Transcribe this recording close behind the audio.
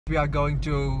We are going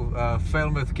to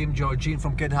film with Kim Georgine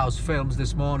from Kid House Films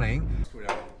this morning.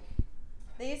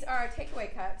 These are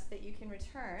takeaway cups that you can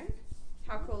return.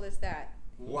 How cool is that?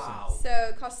 Wow. So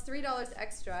it costs $3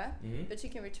 extra, but you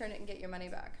can return it and get your money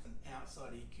back. An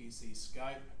outside EQC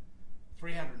scope,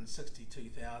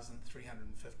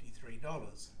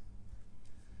 $362,353.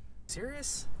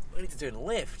 Serious? We need to turn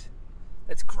left.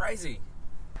 That's crazy.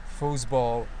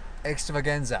 Foosball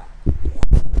extravaganza.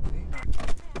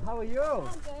 How are you? I'm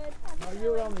good. How are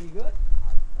you, Romy? You good?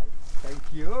 Thank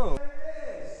you.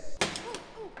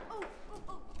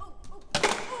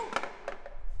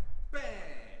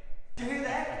 Did you hear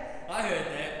that? I heard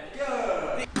that.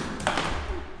 Go!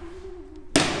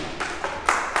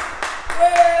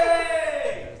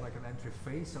 There's like an entry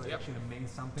fee, so it actually means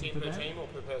something to them. Per team or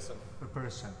per person? Per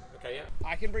person. Okay, yeah.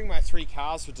 I can bring my 3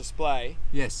 cars for display.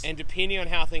 Yes. And depending on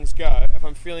how things go, if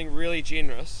I'm feeling really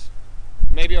generous,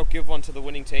 maybe I'll give one to the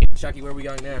winning team. Sharky, where are we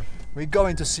going now? We're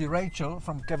going to see Rachel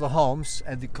from Kevlar Homes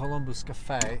at the Columbus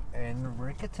Cafe in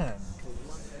Riccarton.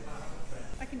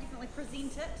 I can definitely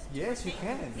present it. Yes, you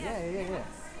can. Yeah.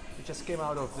 We just came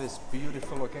out of this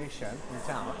beautiful location in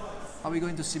town. Are we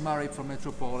going to see Murray from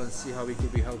Metropole and see how we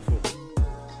could be helpful?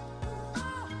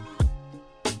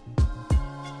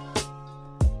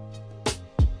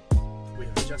 We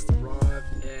have just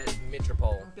arrived at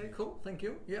Metropole. Okay, cool. Thank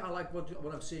you. Yeah, I like what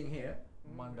I'm seeing here.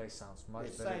 Monday sounds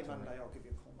much better. Say to Monday, me. I'll give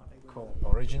you a call Monday. Cool.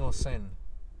 Original Sin.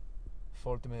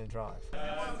 40-minute drive.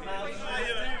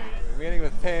 We're meeting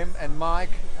with Tim and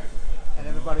Mike and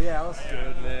everybody else.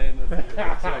 Good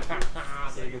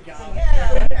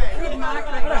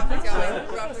marketing.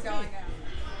 Rough going.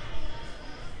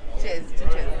 Cheers.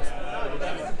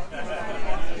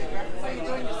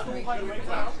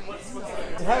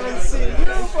 Haven't seen you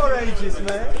for ages,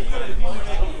 man.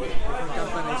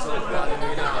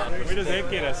 We just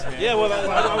get us, man. Yeah, well, I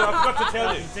forgot to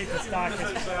tell you. Deep the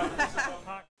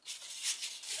Starkist.